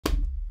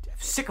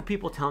sick of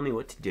people telling me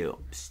what to do.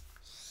 I'm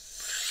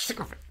sick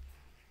of it.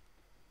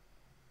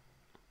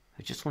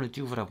 I just want to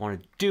do what I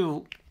want to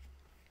do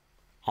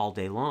all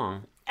day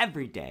long,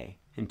 every day,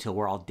 until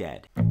we're all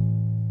dead.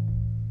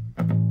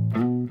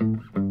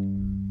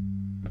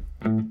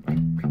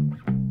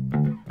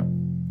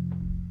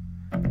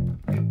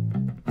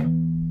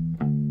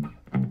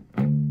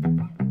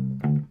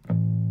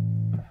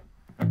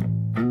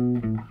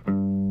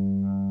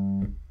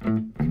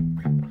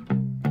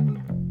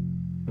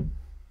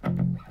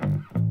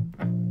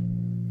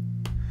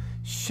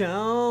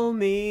 Show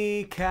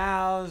me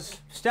cows.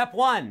 Step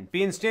 1,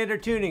 be in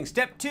standard tuning.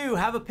 Step 2,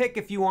 have a pick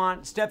if you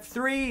want. Step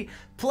 3,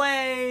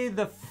 play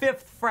the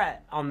 5th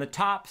fret on the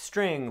top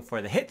string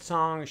for the hit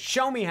song,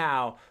 Show Me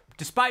How.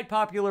 Despite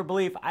popular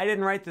belief, I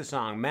didn't write this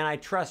song. Man I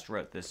Trust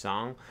wrote this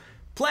song.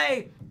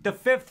 Play the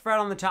 5th fret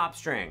on the top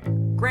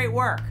string. Great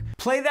work.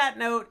 Play that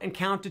note and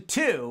count to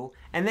 2,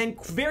 and then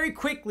very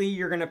quickly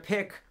you're gonna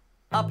pick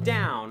up,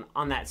 down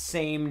on that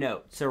same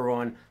note. So we're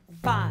going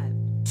 5,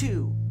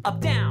 2,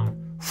 up, down.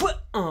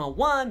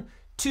 1,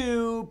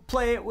 2,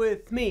 play it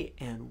with me,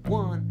 and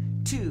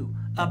 1, 2,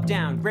 up,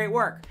 down. Great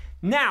work.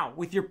 Now,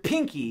 with your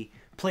pinky,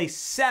 play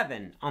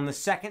 7 on the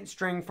 2nd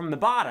string from the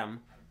bottom,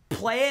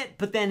 play it,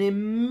 but then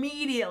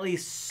immediately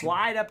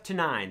slide up to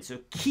 9. So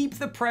keep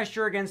the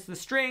pressure against the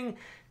string,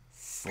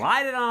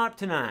 slide it on up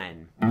to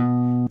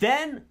 9.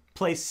 Then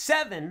play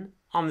 7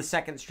 on the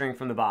 2nd string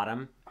from the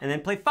bottom, and then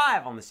play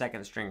 5 on the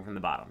 2nd string from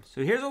the bottom.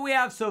 So here's what we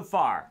have so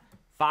far.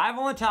 5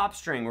 on the top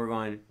string, we're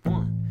going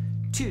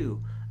 1,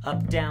 2,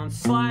 up, down,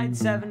 slide,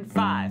 7,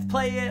 5.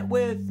 Play it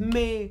with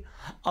me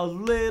a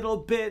little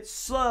bit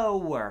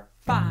slower.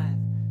 5,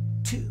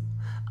 2,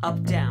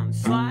 up, down,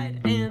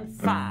 slide, and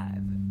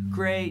 5.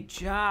 Great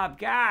job,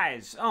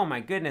 guys. Oh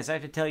my goodness, I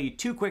have to tell you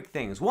 2 quick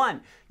things.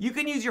 1, you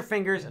can use your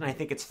fingers and I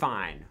think it's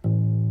fine.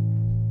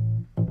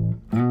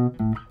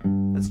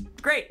 That's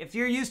great. If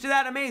you're used to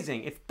that,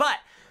 amazing. But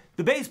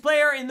the bass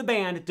player in the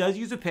band does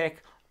use a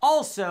pick.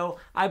 Also,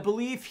 I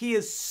believe he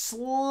is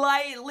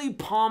slightly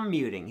palm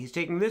muting. He's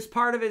taking this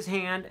part of his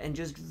hand and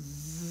just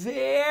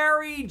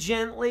very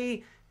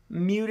gently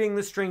muting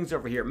the strings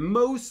over here.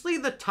 Mostly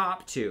the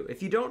top 2.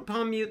 If you don't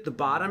palm mute the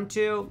bottom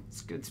 2,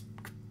 it's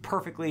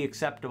perfectly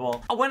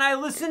acceptable. When I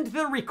listened to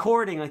the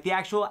recording, like the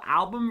actual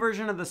album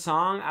version of the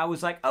song, I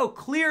was like, oh,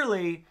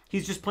 clearly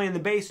he's just playing the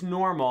bass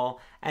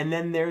normal, and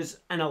then there's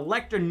an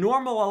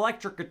normal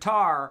electric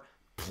guitar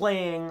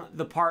playing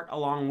the part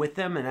along with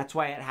them, and that's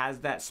why it has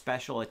that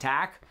special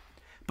attack.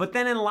 But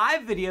then in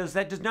live videos,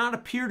 that does not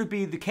appear to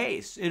be the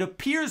case. It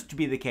appears to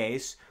be the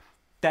case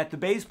that the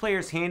bass player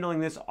is handling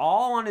this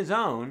all on his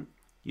own,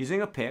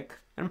 using a pick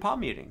and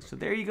palm muting. So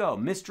there you go,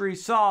 mystery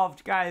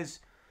solved,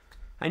 guys.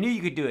 I knew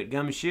you could do it,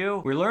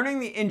 Gumshoe. We're learning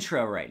the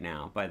intro right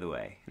now, by the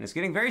way, and it's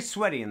getting very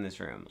sweaty in this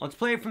room. Let's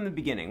play it from the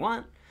beginning.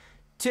 1,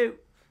 2,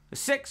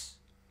 6,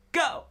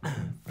 go.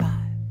 5,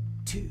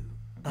 2,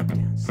 up,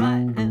 down,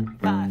 slide, and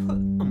 5.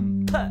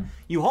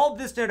 You hold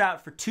this note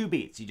out for 2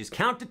 beats. You just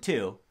count to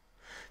 2.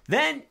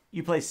 Then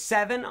you play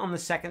 7 on the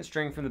 2nd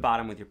string from the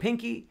bottom with your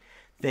pinky.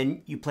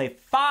 Then you play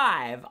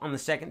 5 on the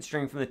 2nd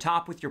string from the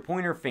top with your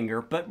pointer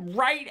finger. But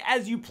right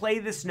as you play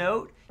this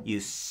note, you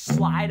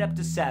slide up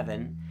to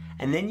 7.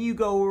 And then you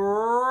go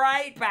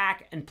right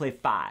back and play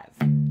 5.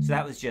 So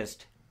that was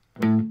just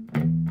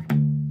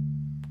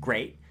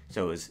great.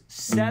 So it was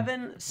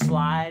 7,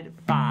 slide,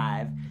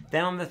 5.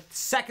 Then on the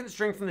 2nd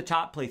string from the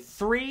top, play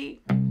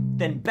 3.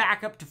 Then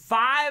back up to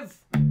 5,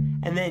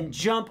 and then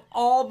jump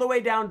all the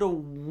way down to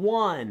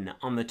 1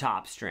 on the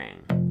top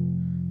string.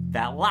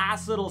 That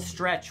last little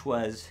stretch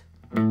was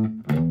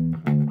 2,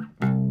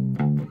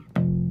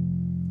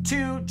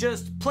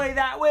 just play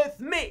that with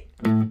me.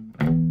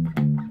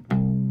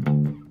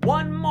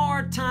 1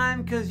 more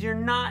time, cause you're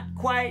not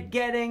quite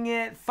getting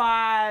it.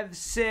 5,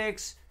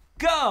 6,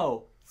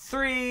 go.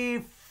 3,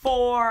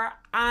 4,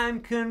 I'm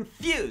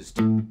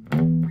confused.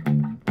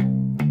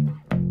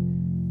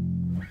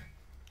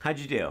 How'd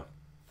you do?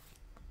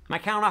 My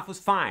count off was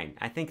fine.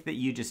 I think that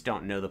you just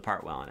don't know the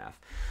part well enough.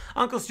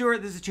 Uncle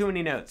Stuart, this is too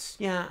many notes.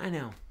 Yeah, I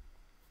know.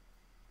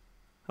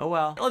 Oh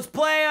well. Let's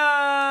play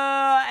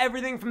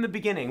everything from the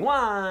beginning.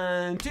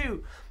 1,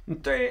 2,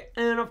 3,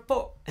 and a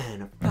 4,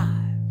 and a 5,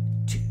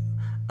 2,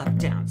 up,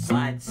 down,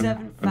 slide,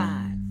 7,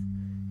 5,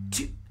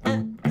 2,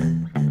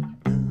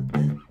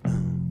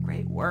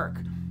 great work.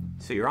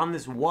 So you're on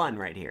this 1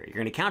 right here. You're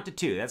gonna count to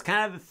 2. That's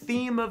kind of the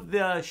theme of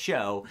the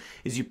show,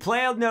 is you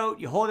play a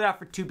note, you hold it out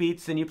for 2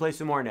 beats, then you play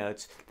some more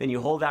notes, then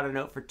you hold out a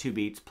note for 2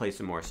 beats, play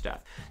some more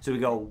stuff. So we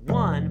go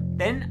 1,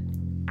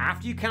 then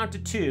after you count to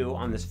 2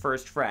 on this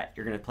 1st fret,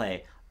 you're gonna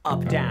play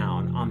up,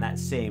 down on that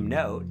same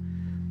note.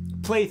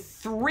 Play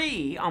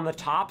 3 on the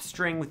top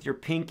string with your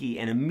pinky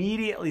and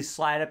immediately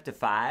slide up to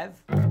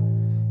 5.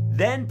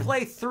 Then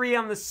play 3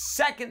 on the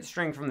 2nd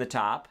string from the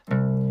top.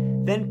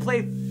 Then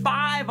play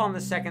 5 on the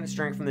 2nd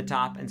string from the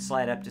top and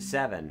slide up to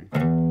 7.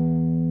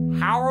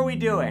 How are we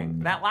doing?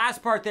 That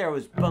last part there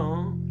was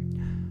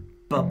bum,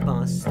 bum,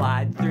 bum,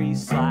 slide, 3,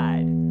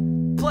 slide.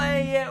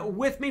 Play it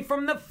with me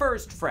from the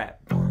 1st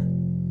fret.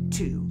 1,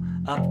 2,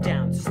 up,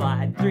 down,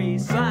 slide, 3,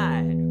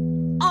 slide.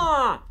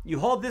 You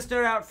hold this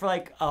note out for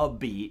like a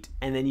beat,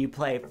 and then you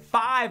play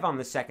 5 on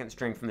the second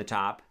string from the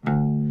top,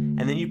 and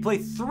then you play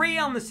 3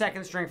 on the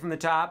second string from the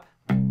top.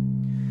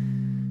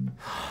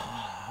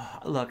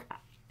 Look,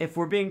 if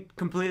we're being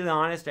completely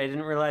honest, I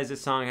didn't realize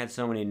this song had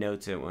so many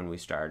notes in it when we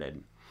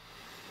started.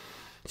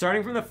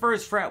 Starting from the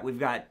first fret, we've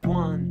got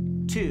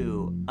 1,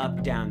 2,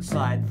 up, down,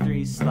 slide,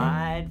 3,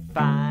 slide,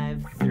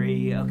 5,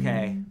 3,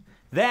 okay.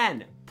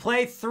 Then,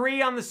 play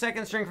 3 on the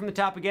second string from the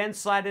top again,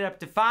 slide it up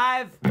to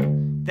 5,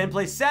 then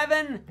play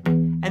 7,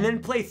 and then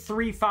play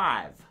 3,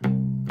 5.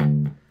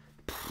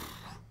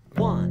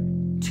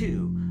 1,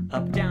 2,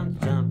 up, down,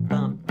 jump,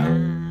 bump,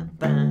 ba,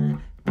 ba,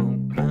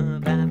 boom,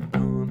 ba, ba,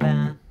 boom,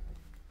 ba.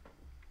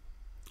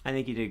 I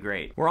think you did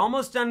great. We're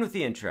almost done with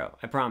the intro,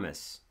 I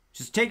promise.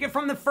 Just take it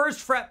from the first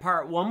fret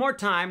part one more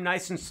time,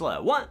 nice and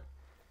slow. 1,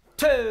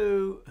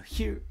 2,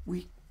 here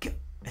we go.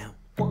 And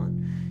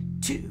 1,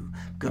 2,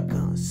 go,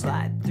 go,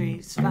 slide, 3,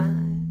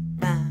 slide,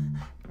 ba,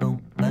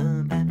 boom,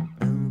 ba, ba,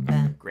 boom,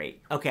 ba.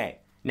 Great. Okay,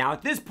 now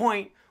at this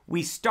point,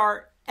 we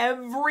start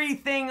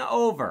everything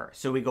over.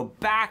 So we go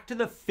back to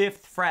the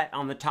 5th fret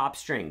on the top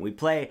string. We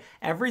play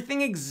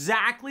everything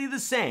exactly the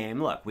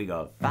same. Look, we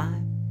go 5,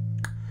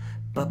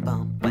 ba,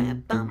 bum,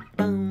 ba, bum,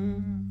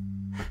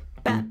 boom,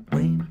 ba,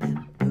 boom,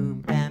 ba,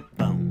 boom, ba,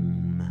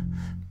 boom,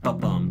 ba,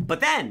 bum. But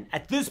then,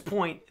 at this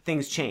point,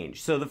 things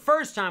change. So the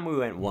first time we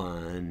went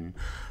 1,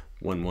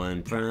 1,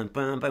 1, bum,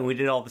 bum, and we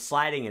did all the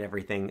sliding and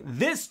everything.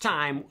 This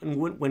time,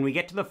 when we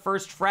get to the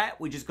 1st fret,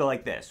 we just go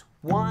like this.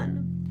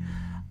 1,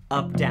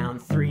 up, down,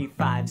 3,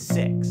 5,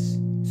 6.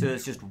 So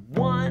it's just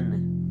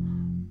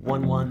 1,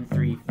 1, 1,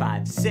 3,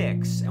 5,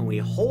 6. And we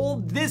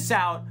hold this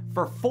out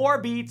for 4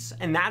 beats,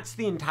 and that's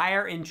the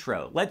entire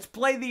intro. Let's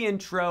play the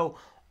intro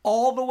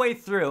all the way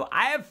through.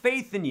 I have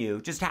faith in you.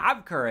 Just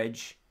have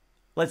courage.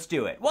 Let's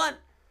do it. 1,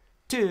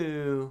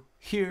 2,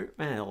 here,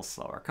 and a little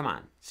slower. Come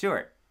on,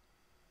 Stuart.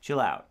 Chill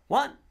out.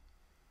 1,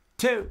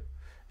 2,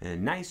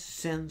 and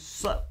nice and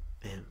slow.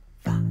 And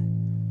 5,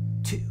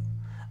 2,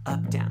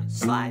 up, down,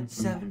 slide,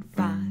 7,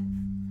 5.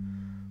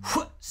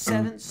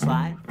 7,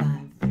 slide, 5,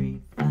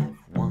 3, 5,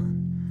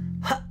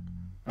 1. Ha.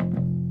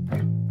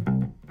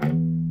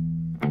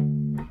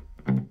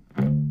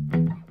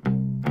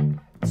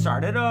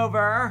 Start it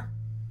over.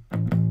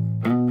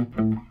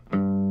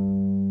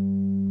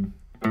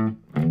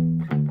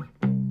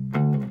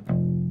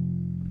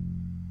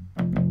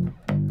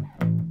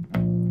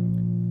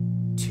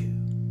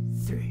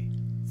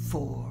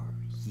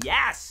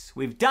 Yes,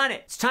 we've done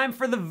it. It's time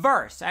for the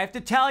verse. I have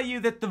to tell you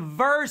that the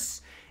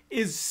verse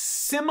is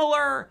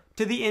similar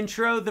to the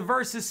intro. The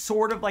verse is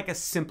sort of like a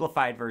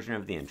simplified version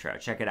of the intro.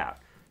 Check it out.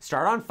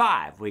 Start on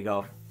 5. We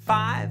go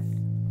 5,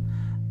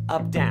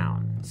 up,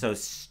 down. So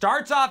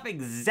starts off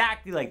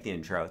exactly like the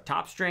intro.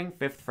 Top string,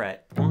 5th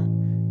fret.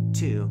 1,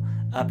 2,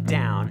 up,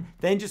 down.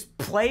 Then just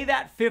play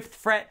that 5th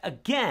fret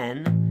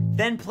again.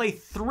 Then play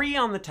 3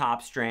 on the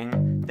top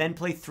string. Then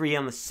play 3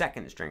 on the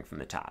 2nd string from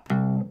the top.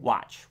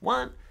 Watch.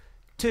 1,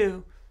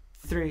 2,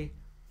 3,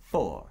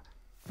 4,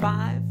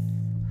 5,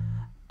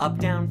 up,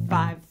 down,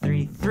 5,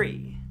 3,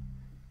 3,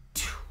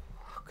 2,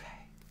 okay.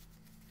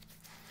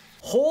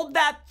 Hold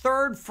that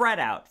 3rd fret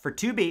out for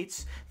 2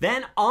 beats.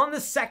 Then on the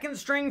 2nd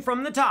string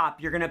from the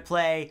top, you're gonna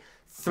play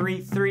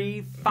 3,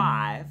 3,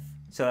 5.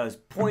 So that was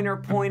pointer,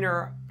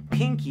 pointer,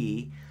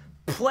 pinky.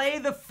 Play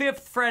the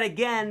 5th fret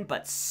again,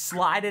 but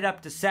slide it up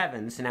to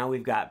 7. So now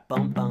we've got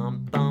bum,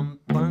 bum, bum,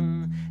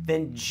 bum.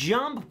 Then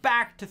jump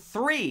back to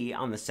 3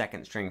 on the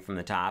 2nd string from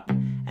the top,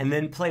 and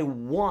then play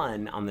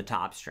 1 on the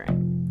top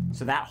string.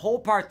 So that whole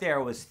part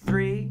there was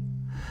 3,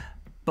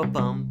 bum,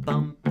 bum,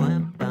 bum,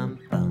 bum, bum,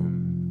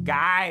 bum.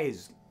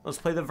 Guys, let's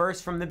play the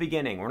verse from the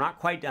beginning. We're not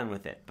quite done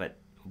with it, but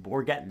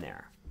we're getting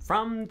there.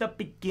 From the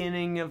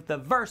beginning of the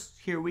verse,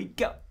 here we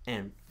go.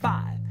 And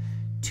 5,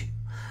 2,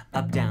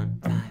 up, down,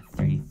 5,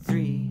 3,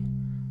 3.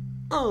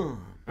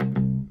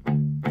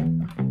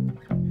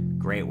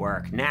 Great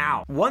work.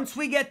 Now, once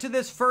we get to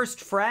this 1st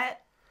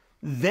fret,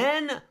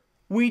 then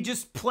we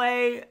just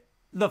play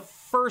the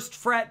 1st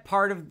fret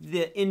part of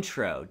the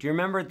intro. Do you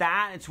remember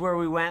that? It's where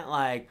we went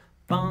like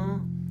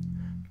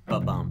bum, ba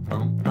bum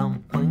bum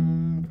bum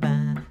bum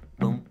ba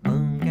boom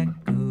boom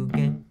get goo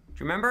get. Do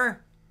you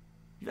remember?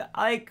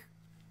 Like,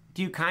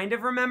 do you kind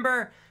of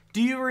remember?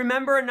 Do you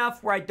remember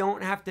enough where I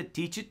don't have to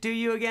teach it to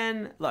you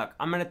again? Look,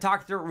 I'm gonna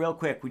talk through it real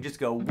quick. We just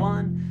go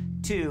 1,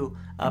 2,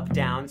 up,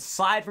 down,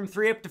 slide from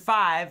 3 up to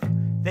 5.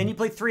 Then you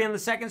play 3 on the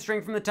 2nd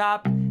string from the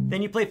top.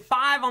 Then you play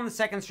 5 on the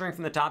 2nd string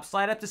from the top,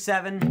 slide up to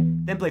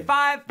 7. Then play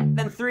 5,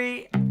 then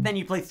 3. Then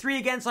you play 3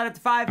 again, slide up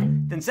to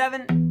 5. Then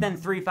 7, then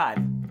 3, 5.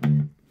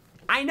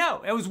 I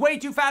know, it was way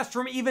too fast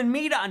for even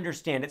me to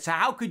understand it, so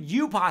how could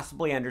you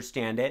possibly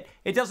understand it?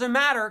 It doesn't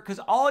matter, because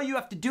all you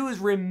have to do is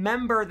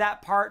remember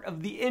that part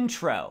of the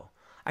intro.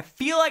 I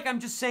feel like I'm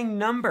just saying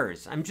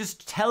numbers. I'm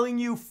just telling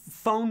you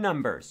phone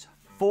numbers.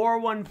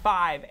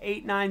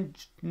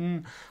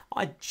 415-89...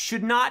 I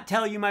should not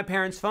tell you my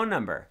parents' phone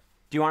number.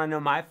 Do you want to know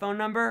my phone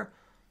number?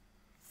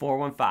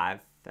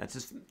 415.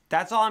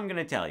 That's all I'm going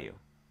to tell you.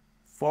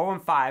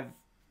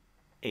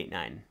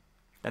 41589.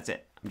 That's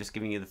it. I'm just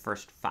giving you the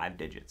first 5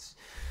 digits.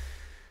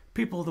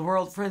 People of the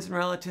world, friends and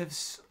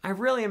relatives, I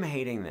really am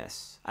hating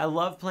this. I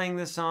love playing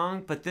this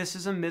song, but this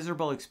is a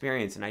miserable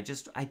experience, and I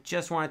just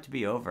want it to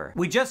be over.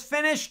 We just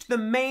finished the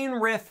main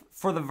riff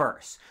for the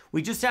verse.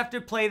 We just have to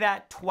play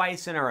that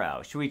twice in a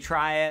row. Should we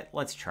try it?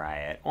 Let's try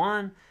it.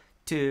 1,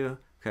 2,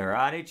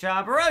 karate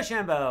chop,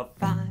 Rochambeau.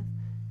 5,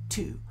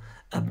 2,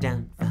 up,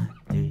 down, 5,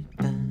 3,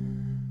 bum.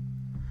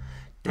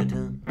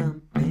 Da-dum,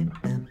 bum, bam,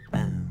 bam,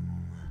 bam.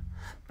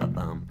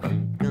 Ba-bum,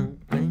 bum, bum,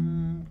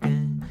 bum,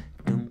 bum,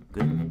 dum,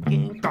 dum,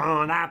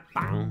 dum, da,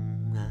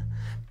 bum.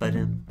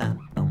 Ba-dum,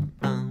 bum, bum,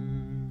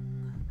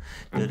 bum.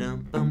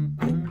 Da-dum, bum,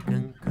 bum,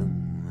 bum,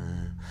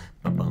 bum.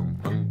 Ba-bum,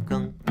 bum,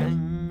 bum,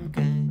 bum,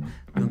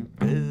 bum,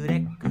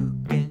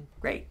 bum, bum.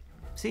 Great.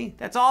 See,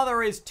 that's all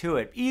there is to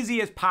it. Easy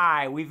as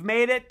pie. We've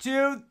made it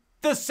to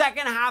the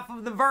second half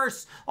of the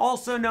verse,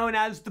 also known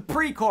as the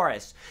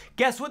pre-chorus.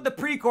 Guess what the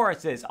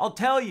pre-chorus is? I'll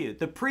tell you.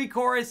 The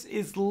pre-chorus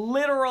is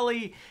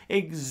literally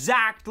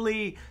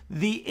exactly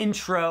the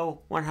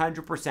intro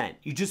 100%.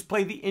 You just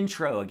play the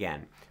intro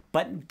again.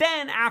 But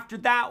then after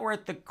that, we're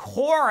at the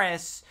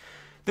chorus.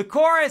 The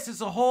chorus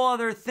is a whole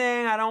other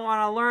thing. I don't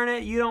want to learn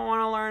it. You don't want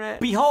to learn it.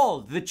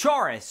 Behold, the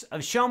chorus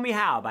of Show Me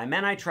How by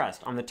Men I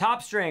Trust. On the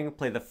top string,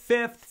 play the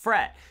 5th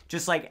fret,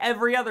 just like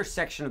every other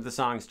section of the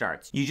song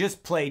starts. You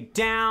just play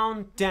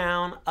down,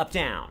 down, up,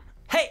 down.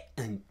 Hey,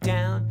 and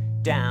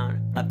down,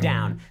 down, up,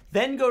 down.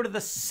 Then go to the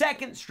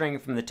 2nd string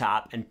from the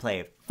top and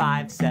play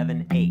 5,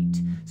 7,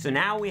 8. So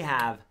now we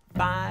have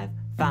 5,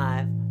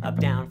 5, up,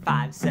 down,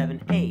 5,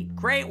 7, 8.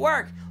 Great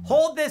work.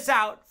 Hold this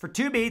out for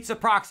 2 beats,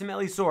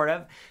 approximately, sort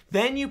of.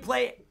 Then you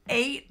play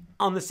 8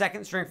 on the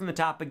 2nd string from the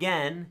top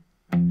again.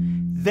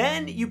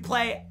 Then you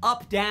play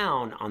up,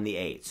 down on the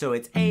 8. So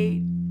it's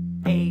 8,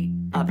 8,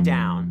 up,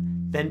 down.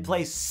 Then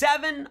play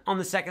 7 on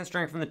the 2nd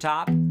string from the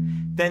top.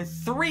 Then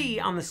 3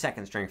 on the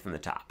 2nd string from the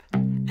top.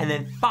 And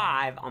then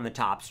 5 on the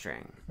top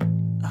string.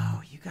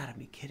 Oh, you gotta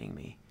be kidding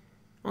me.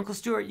 Uncle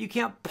Stuart, you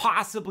can't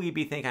possibly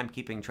be thinking I'm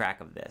keeping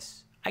track of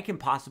this. I can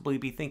possibly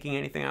be thinking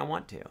anything I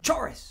want to.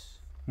 Chorus.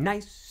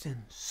 Nice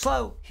and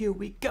slow. Here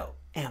we go.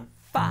 And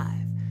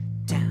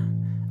 5,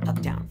 down,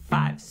 up, down,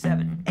 5,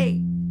 7,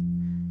 8.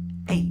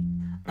 8,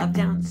 up,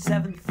 down,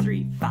 7,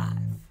 3, 5.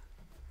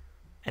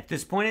 At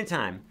this point in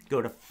time,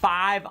 go to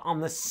 5 on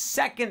the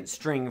 2nd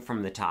string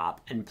from the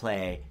top and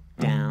play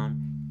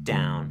down,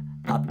 down,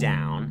 up,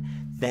 down.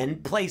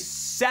 Then play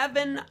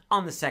 7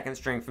 on the 2nd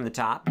string from the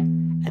top,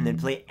 and then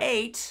play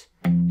 8,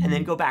 and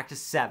then go back to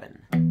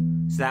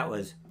 7. So that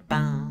was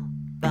bum,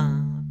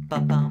 bum,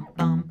 bum, bum,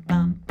 bum,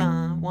 bum,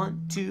 bum.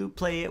 1, 2,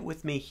 play it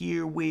with me.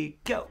 Here we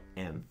go.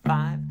 And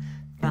 5,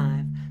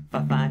 5,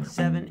 5, 5,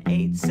 7,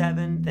 8,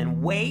 7.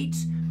 Then wait.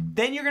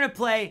 Then you're gonna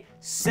play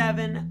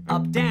 7,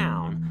 up,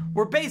 down.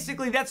 We're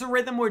basically, that's a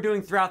rhythm we're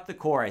doing throughout the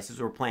chorus,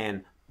 is we're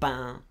playing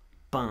bum,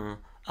 bum,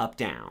 up,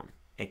 down.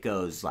 It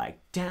goes like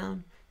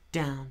down,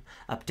 down,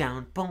 up,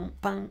 down, boom,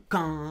 bum,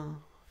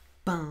 gong,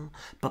 bum,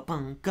 ba,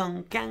 bum,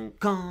 gong, gang,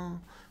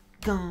 gong,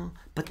 gong,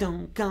 ba,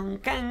 dum, gong,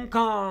 gang,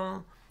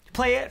 gong.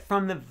 Play it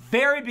from the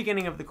very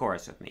beginning of the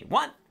chorus with me.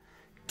 1,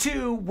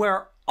 2,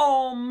 we're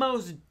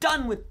almost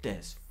done with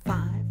this.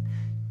 5,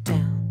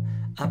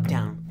 down, up,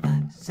 down,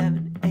 5,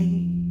 7,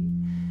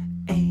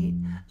 8, 8,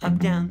 up,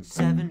 down,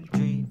 7,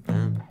 3,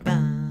 bum,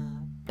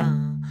 bum,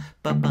 bum,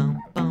 ba, bum,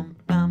 bum,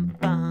 bum,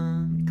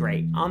 bum.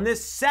 Great. On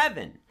this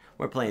 7,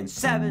 we're playing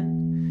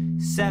 7,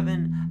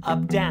 7,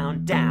 up,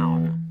 down,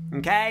 down.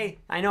 Okay?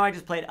 I know I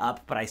just played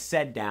up, but I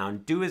said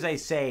down. Do as I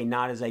say,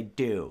 not as I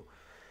do.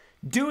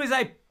 Do as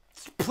I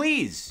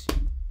please.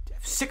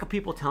 I'm sick of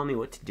people telling me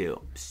what to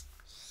do. I'm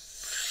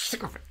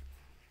sick of it.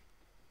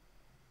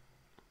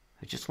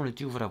 I just want to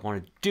do what I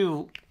want to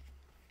do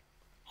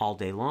all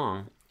day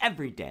long,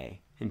 every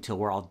day, until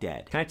we're all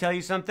dead. Can I tell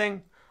you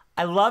something?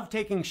 I love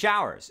taking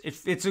showers.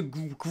 It's a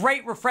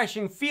great,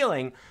 refreshing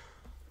feeling.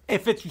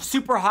 If it's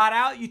super hot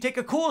out, you take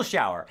a cool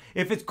shower.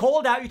 If it's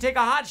cold out, you take a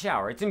hot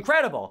shower. It's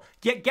incredible.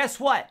 Yet guess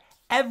what?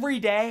 Every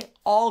day,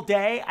 all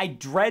day, I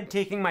dread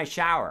taking my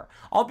shower.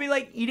 I'll be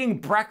like eating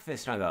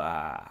breakfast and I'll go,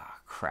 ah,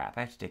 crap,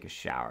 I have to take a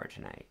shower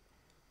tonight.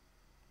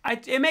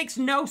 It makes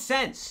no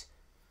sense.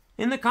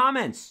 In the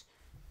comments,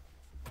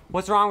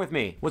 what's wrong with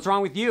me? What's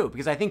wrong with you?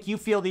 Because I think you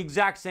feel the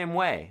exact same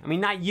way. I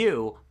mean, not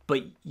you,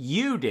 but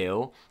you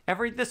do.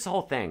 This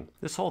whole thing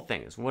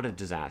is what a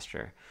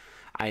disaster.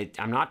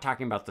 I'm not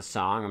talking about the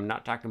song. I'm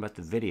not talking about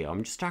the video.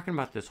 I'm just talking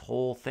about this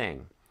whole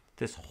thing.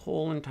 This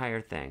whole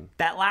entire thing.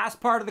 That last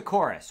part of the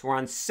chorus, we're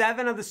on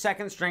 7 of the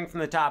 2nd string from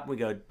the top. We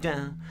go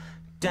down,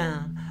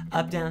 down,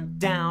 up, down,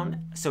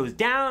 down. So it's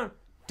down,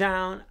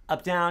 down,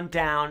 up, down,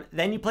 down.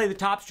 Then you play the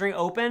top string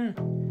open,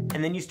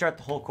 and then you start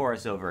the whole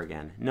chorus over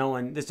again.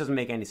 This doesn't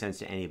make any sense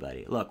to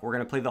anybody. Look, we're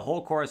gonna play the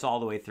whole chorus all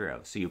the way through.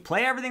 So you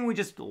play everything we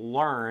just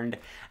learned,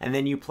 and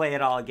then you play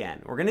it all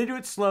again. We're gonna do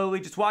it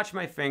slowly. Just watch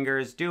my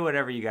fingers. Do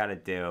whatever you gotta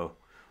do.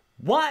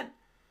 1,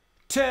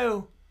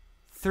 2,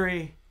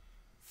 3,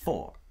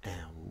 4.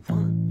 And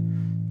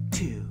 1,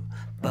 2,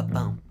 ba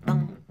bum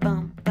bum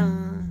bum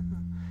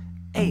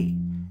bum. 8,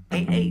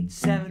 8, 8,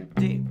 7,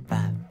 3,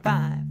 5,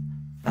 5,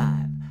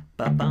 5.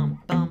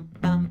 Ba-bum, bum,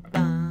 bum,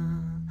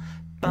 bum.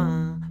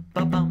 Bum,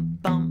 ba-bum,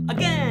 bum.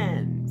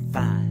 Again.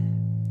 5.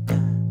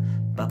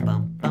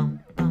 Ba-bum, bum,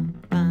 bum,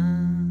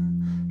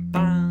 bum.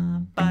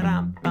 Bum,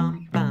 ba-dum,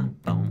 bum, bum,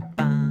 bum,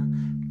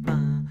 bum.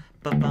 Bum,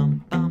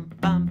 ba-bum, bum,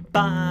 bum,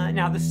 bum.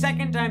 Now the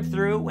second time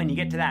through, when you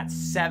get to that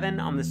 7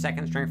 on the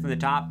second string from the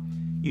top,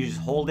 you just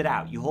hold it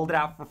out. You hold it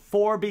out for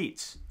 4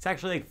 beats. It's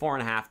actually like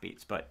 4.5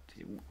 beats, but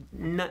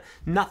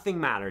nothing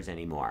matters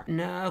anymore.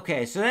 No,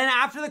 okay, so then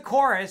after the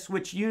chorus,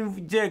 which you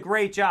did a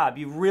great job,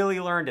 you really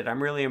learned it,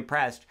 I'm really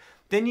impressed,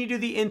 then you do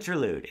the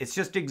interlude. It's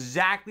just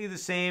exactly the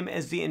same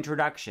as the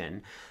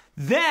introduction.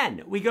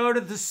 Then we go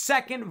to the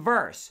second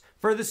verse.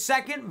 For the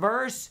second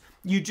verse,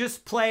 you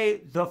just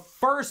play the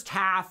first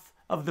half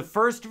of the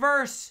first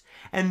verse,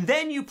 and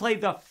then you play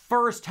the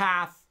first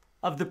half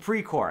of the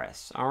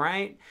pre-chorus, all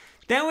right?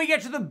 Then we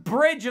get to the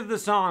bridge of the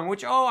song,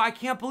 which, oh, I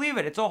can't believe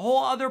it. It's a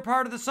whole other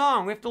part of the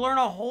song. We have to learn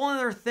a whole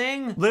other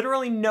thing.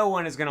 Literally no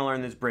one is gonna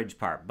learn this bridge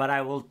part, but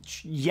I will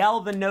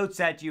yell the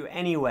notes at you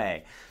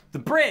anyway. The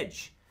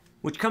bridge,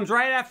 which comes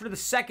right after the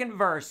second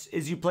verse,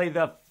 is you play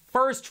the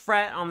first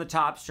fret on the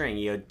top string.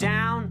 You go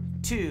down,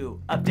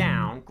 2, up,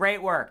 down.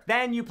 Great work.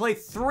 Then you play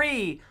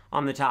 3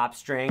 on the top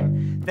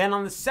string. Then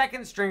on the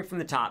second string from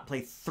the top,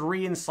 play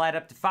 3 and slide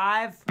up to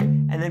 5,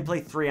 and then play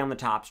 3 on the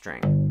top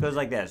string. Goes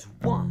like this.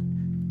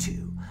 1,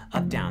 2,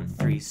 up, down,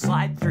 3,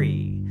 slide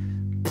 3.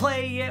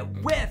 Play it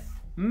with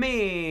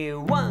me.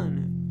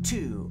 1,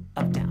 2,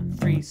 up, down,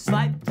 3,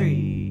 slide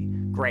 3.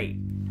 Great.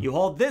 You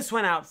hold this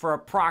one out for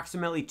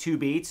approximately 2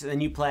 beats, and then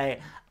you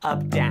play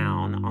up,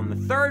 down on the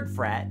 3rd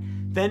fret,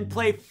 then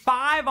play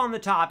 5 on the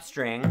top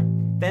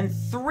string, then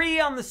 3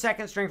 on the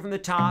second string from the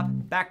top,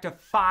 back to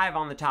 5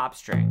 on the top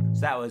string.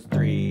 So that was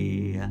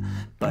 3,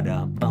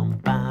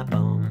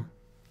 ba-dum-bum-ba-bum.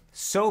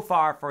 So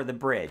far for the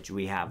bridge,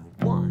 we have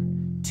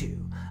 1,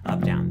 2,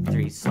 up, down,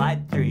 3,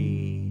 slide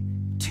 3,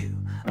 2,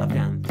 up,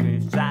 down,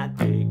 3, slide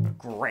 3.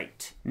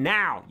 Great.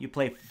 Now you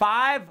play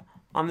 5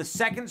 on the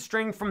second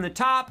string from the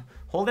top,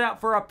 hold it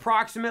out for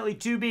approximately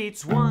 2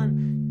 beats,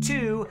 1,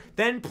 2,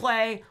 then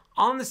play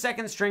on the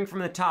second string from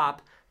the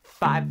top,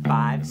 5,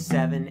 5,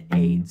 7,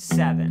 8,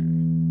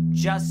 7.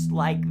 Just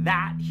like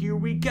that, here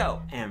we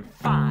go. And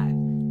 5,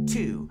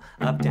 2,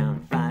 up,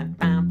 down, 5,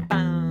 bam,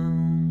 bam.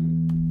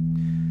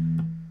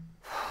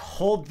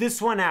 Hold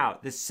this one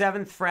out, the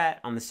 7th fret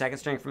on the second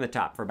string from the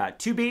top for about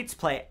 2 beats,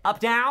 play up,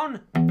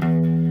 down,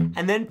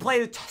 and then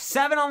play the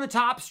 7 on the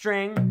top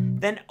string,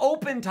 then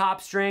open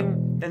top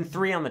string, then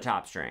 3 on the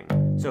top string.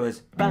 So it's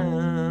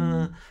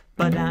ba,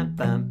 ba-da,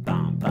 bum,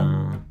 bum,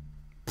 bum.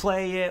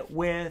 Play it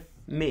with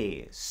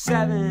me.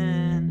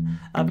 7,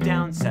 up,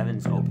 down,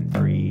 7's open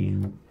 3.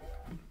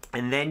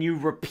 And then you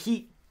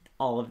repeat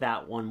all of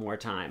that one more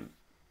time.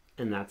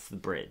 And that's the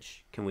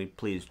bridge. Can we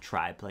please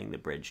try playing the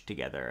bridge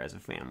together as a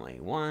family?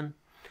 1,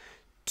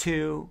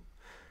 2,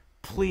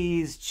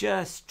 please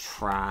just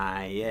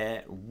try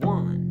it.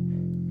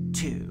 1,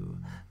 2,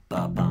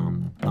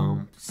 ba-bum,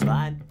 bum,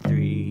 slide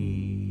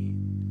 3.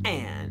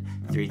 And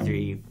 3,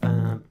 3,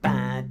 bum,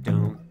 ba,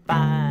 dum,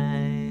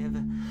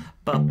 5.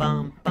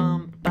 Ba-bum,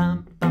 bum,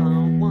 bum,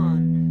 bum.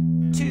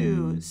 1,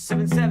 2,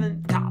 7,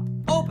 7, top,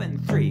 open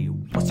 3.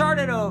 We'll start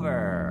it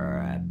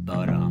over.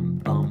 Ba-dum,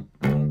 bum,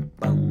 bum,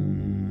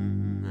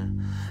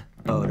 bum.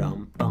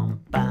 Ba-dum, bum,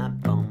 ba,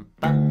 bum,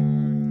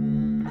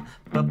 bum.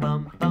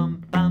 Ba-bum,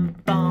 bum, bum,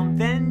 bum.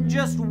 Then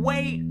just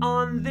wait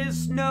on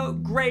this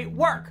note. Great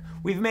work.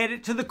 We've made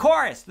it to the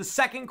chorus, the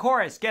second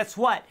chorus. Guess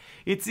what?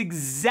 It's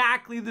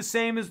exactly the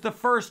same as the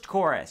first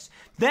chorus.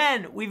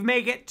 Then we've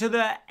made it to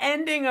the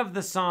ending of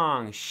the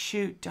song.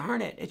 Shoot,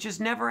 darn it. It just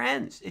never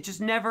ends. It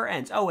just never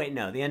ends. Oh, wait,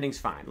 no, the ending's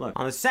fine. Look,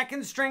 on the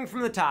second string from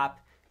the top,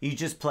 you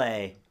just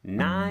play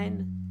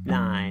 9,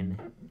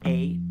 9,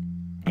 8,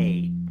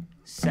 8,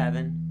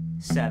 7,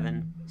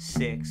 7,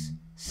 6,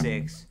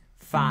 6,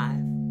 5.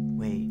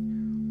 Wait,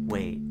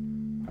 wait,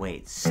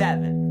 wait,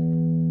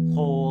 7.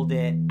 Hold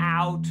it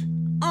out.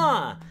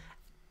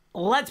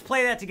 Let's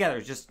play that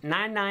together. Just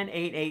 9, 9,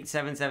 8, 8,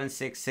 7, 7,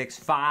 6, 6,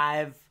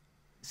 5,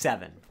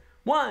 7.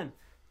 1,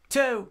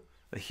 2,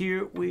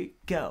 here we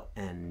go.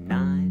 And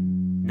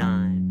 9,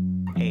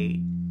 9, 8,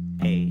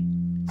 8,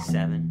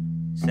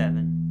 7,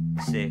 7,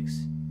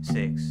 6,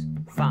 6,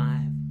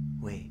 5.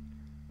 Wait,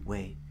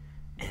 wait,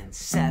 and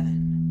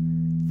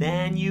 7.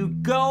 Then you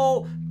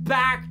go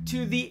back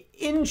to the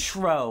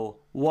intro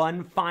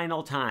one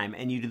final time,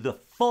 and you do the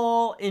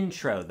full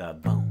intro, the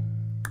boom.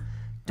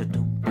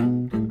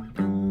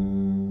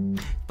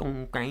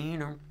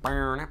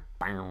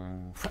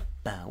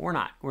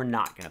 We're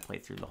not gonna play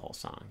through the whole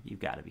song. You've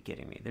got to be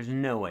kidding me. There's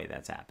no way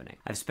that's happening.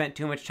 I've spent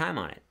too much time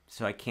on it,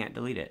 so I can't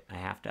delete it. I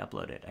have to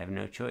upload it. I have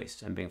no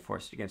choice. I'm being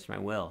forced against my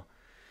will.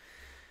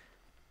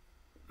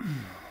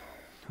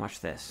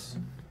 Watch this.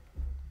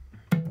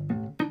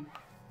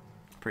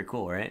 Pretty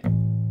cool, right?